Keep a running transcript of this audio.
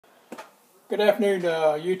Good afternoon,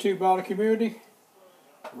 YouTube model community.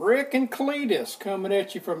 Rick and Cletus coming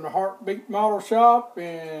at you from the Heartbeat Model Shop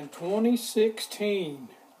in 2016.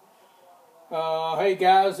 Hey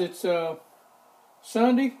guys, it's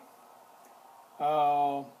Sunday.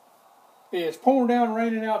 It's pouring down,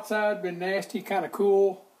 raining outside. Been nasty, kind of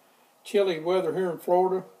cool, chilly weather here in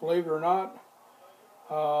Florida, believe it or not.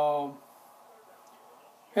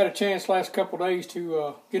 Had a chance last couple of days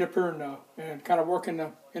to get up here and kind of work in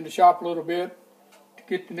the shop a little bit to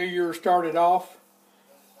get the new year started off.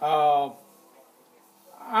 I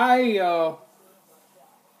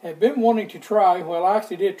have been wanting to try, well, I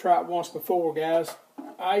actually did try it once before, guys.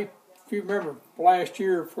 If you remember last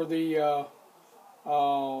year for the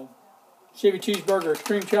Chevy Cheeseburger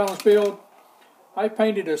Extreme Challenge build, I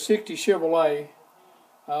painted a 60 Chevrolet,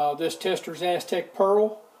 this Testors Aztec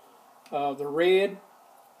Pearl, the red.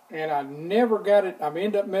 And I never got it. I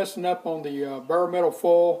ended up messing up on the bare metal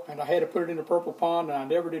foil, and I had to put it in the purple pond, and I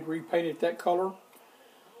never did repaint it that color.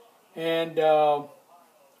 And I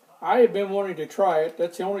had been wanting to try it.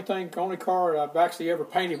 That's the only car I've actually ever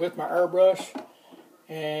painted with my airbrush.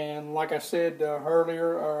 And like I said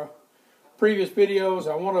earlier, previous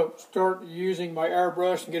videos, I want to start using my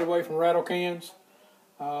airbrush and get away from rattle cans.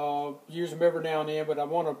 Use them every now and then, but I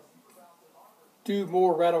want to do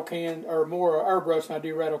more rattle can or more airbrush than I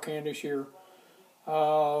do rattle can this year.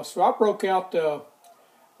 So I broke out the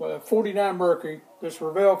 49 Mercury, this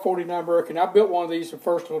Revell 49 Mercury. And I built one of these the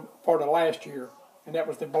first part of last year, and that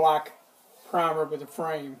was the black primer with the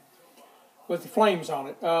frame with the flames on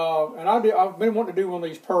it. And I've been wanting to do one of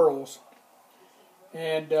these pearls,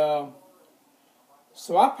 and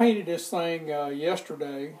so I painted this thing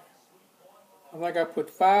yesterday. I think I put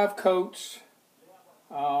 5 coats.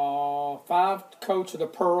 5 coats of the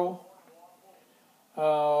pearl.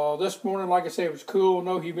 This morning, like I said, it was cool,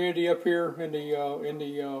 no humidity up here in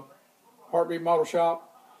the Heartbeat Model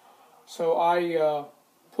Shop. So I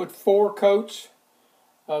put 4 coats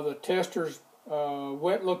of the Testors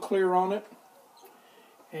Wet Look Clear on it,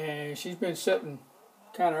 and she's been sitting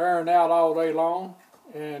kind of airing out all day long.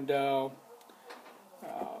 And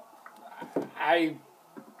I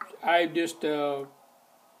just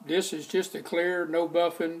this is just a clear, no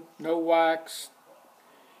buffing, no wax.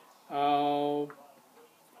 I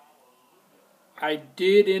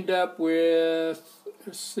did end up with,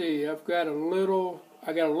 let's see, I got a little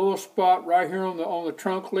spot right here on the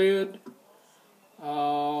trunk lid.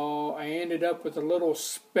 I ended up with a little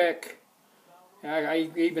speck.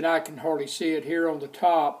 Even I can hardly see it here on the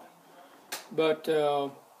top. But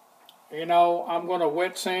you know, I'm going to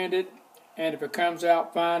wet sand it. And if it comes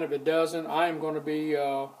out fine, if it doesn't, I am going to be,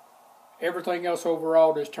 everything else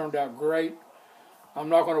overall just turned out great. I'm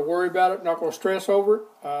not going to worry about it, not going to stress over it.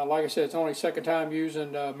 Like I said, it's only the second time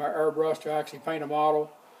using my airbrush to actually paint a model.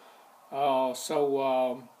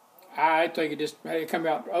 So I think it come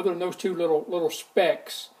out, other than those 2 little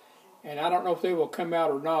specks, and I don't know if they will come out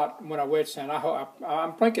or not when I wet sand.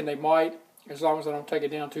 I'm thinking they might, as long as I don't take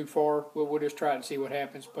it down too far. We'll just try it and see what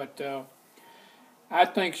happens. But I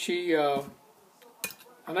think she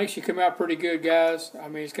came out pretty good, guys. I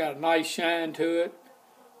mean, it's got a nice shine to it.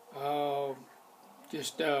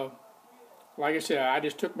 Like I said, I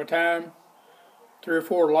just took my time. 3 or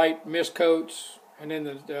 4 light mist coats, and then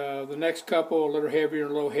the next couple a little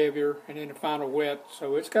heavier, and then the final wet.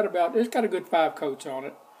 So it's got a good 5 coats on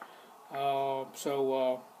it.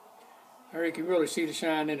 There you can really see the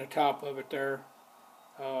shine in the top of it there.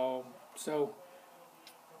 So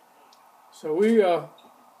we going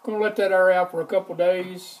to let that air out for a couple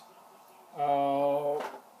days.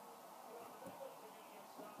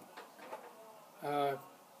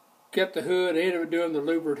 Get the hood. I ended up doing the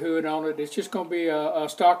louvered hood on it. It's just going to be a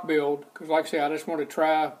stock build, because like I said, I just want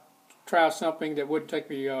to try something that wouldn't take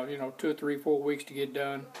me 2 or 3, 4 weeks to get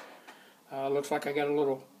done. Looks like I got a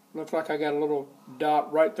little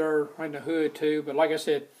dot right there in the hood too. But like I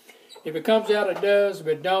said, if it comes out, it does. If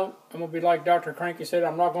it don't, I'm going to be like Dr. Cranky said.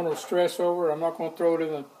 I'm not going to stress over it. I'm not going to throw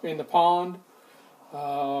it in the pond,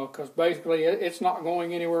 because basically it's not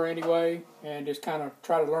going anywhere anyway, and just kind of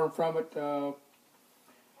try to learn from it.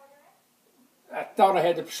 I thought I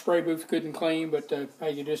had the spray booth good and clean, but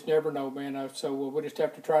hey, you just never know, man. So we'll just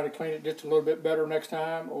have to try to clean it just a little bit better next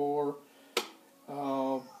time. Or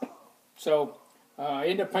I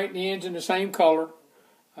ended up painting the ends in the same color.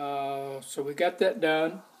 So we got that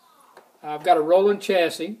done. I've got a rolling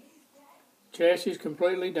chassis. Chassis is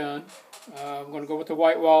completely done. I'm going to go with the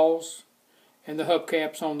white walls and the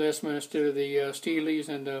hubcaps on this one instead of the Steelies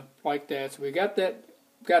and like that. So we got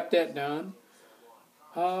that done.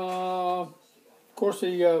 Of course,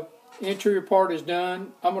 the interior part is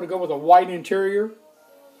done. I'm going to go with a white interior.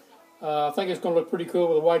 I think it's going to look pretty cool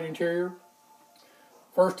with a white interior.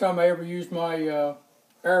 First time I ever used my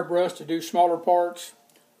airbrush to do smaller parts.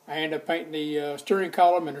 I ended up painting the steering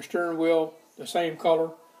column and the steering wheel the same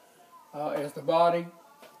color as the body.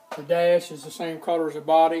 The dash is the same color as the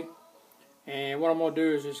body. And what I'm going to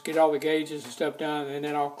do is just get all the gauges and stuff done, and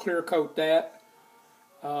then I'll clear coat that.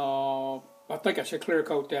 I think I should clear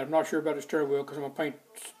coat that. I'm not sure about the steering wheel because I'm going to paint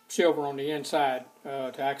silver on the inside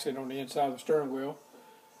to accent on the inside of the steering wheel.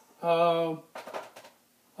 Other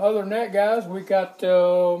than that, guys, we got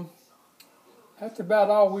that's about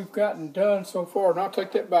all we've gotten done so far. And I'll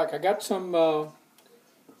take that back. I got some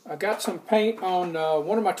paint on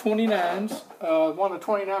one of my 29s, one of the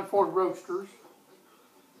 29 Ford Roadsters.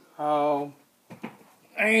 I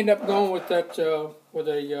ended up going with that with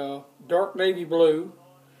a dark navy blue,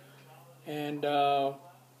 and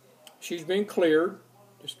she's been cleared.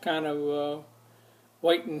 Just kind of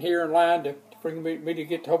waiting here in line to bring me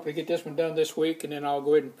to hopefully get this one done this week, and then I'll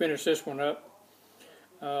go ahead and finish this one up.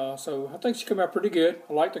 So I think she came out pretty good.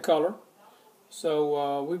 I like the color.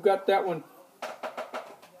 So we've got that one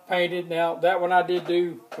painted. Now that one I did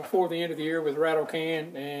do before the end of the year with rattle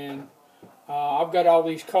can, and I've got all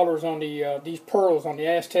these colors on the these pearls on the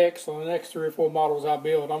Aztec. So the next 3 or 4 models I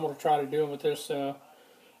build, I'm going to try to do them with this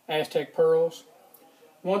Aztec pearls.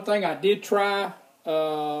 One thing I did try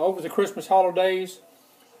over the Christmas holidays,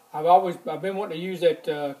 I've been wanting to use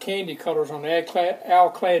that candy colors on the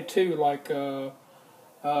Alclad 2, like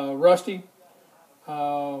Rusty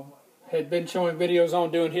had been showing videos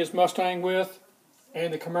on doing his Mustang with,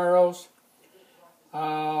 and the Camaros.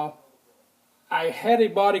 I had a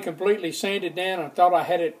body completely sanded down and thought I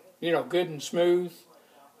had it, good and smooth.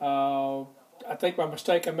 I think my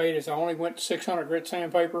mistake I made is I only went to 600 grit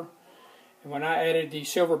sandpaper. And when I added the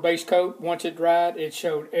silver base coat, once it dried, it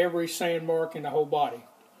showed every sand mark in the whole body.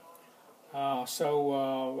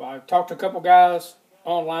 So I talked to a couple guys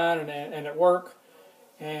online and at work,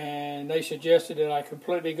 and they suggested that I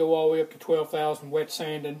completely go all the way up to 12,000 wet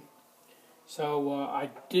sanding. So I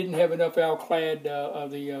didn't have enough Alclad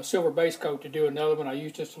of the silver base coat to do another one. I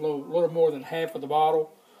used just a little more than half of the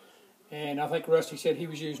bottle, and I think Rusty said he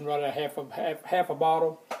was using right at half a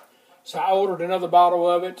bottle. So I ordered another bottle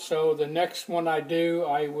of it. So the next one I do,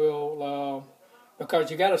 I will,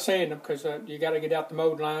 because you got to sand them, because you got to get out the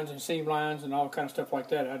mold lines and seam lines and all kind of stuff like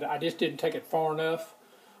that. I just didn't take it far enough.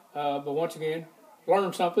 But once again,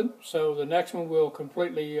 learned something. So the next one will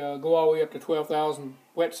completely go all the way up to 12,000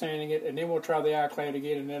 wet sanding it, and then we'll try the Alclad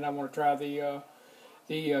again, and then I want to try the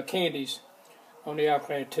candies on the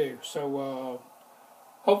Alclad too. So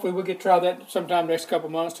hopefully we'll get to try that sometime next couple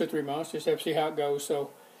months, 2 or 3 months, just have to see how it goes. So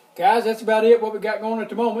guys, that's about it, what we got going at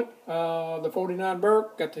the moment. The 49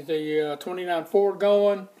 Burke, got the 29 Ford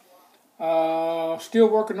going. Still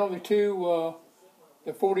working on the 2,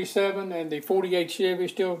 the 47 and the 48 Chevy.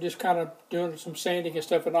 Still just kind of doing some sanding and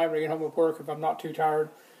stuff at night when I get home from work if I'm not too tired.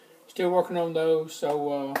 Still working on those,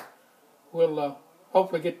 so we'll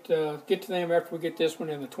hopefully get to them after we get this one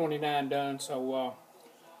and the 29 done. So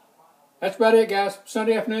that's about it, guys.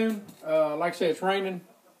 Sunday afternoon. Like I said, it's raining.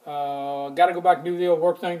 Got to go back and do the old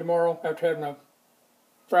work thing tomorrow after having a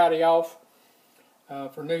Friday off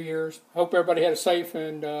for New Year's. Hope everybody had a safe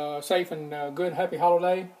and good, happy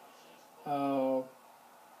holiday. So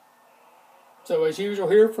as usual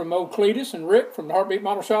here from old Cletus and Rick from the Heartbeat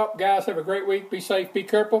Model Shop. Guys, have a great week. Be safe, be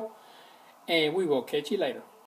careful, and we will catch you later.